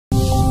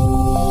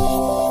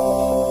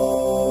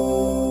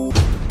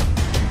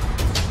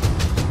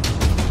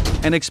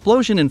An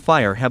explosion and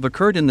fire have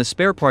occurred in the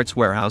spare parts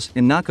warehouse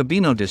in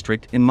Nakabino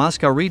district in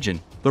Moscow region,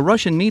 the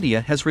Russian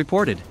media has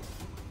reported.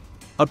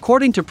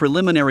 According to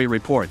preliminary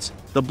reports,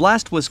 the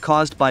blast was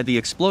caused by the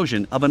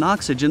explosion of an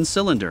oxygen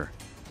cylinder.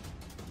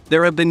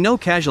 There have been no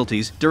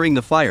casualties during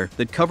the fire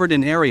that covered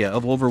an area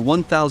of over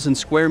 1,000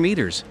 square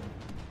meters.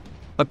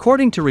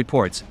 According to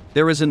reports,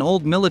 there is an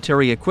old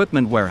military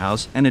equipment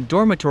warehouse and a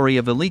dormitory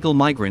of illegal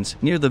migrants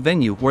near the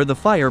venue where the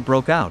fire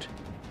broke out.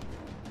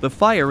 The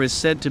fire is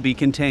said to be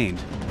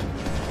contained.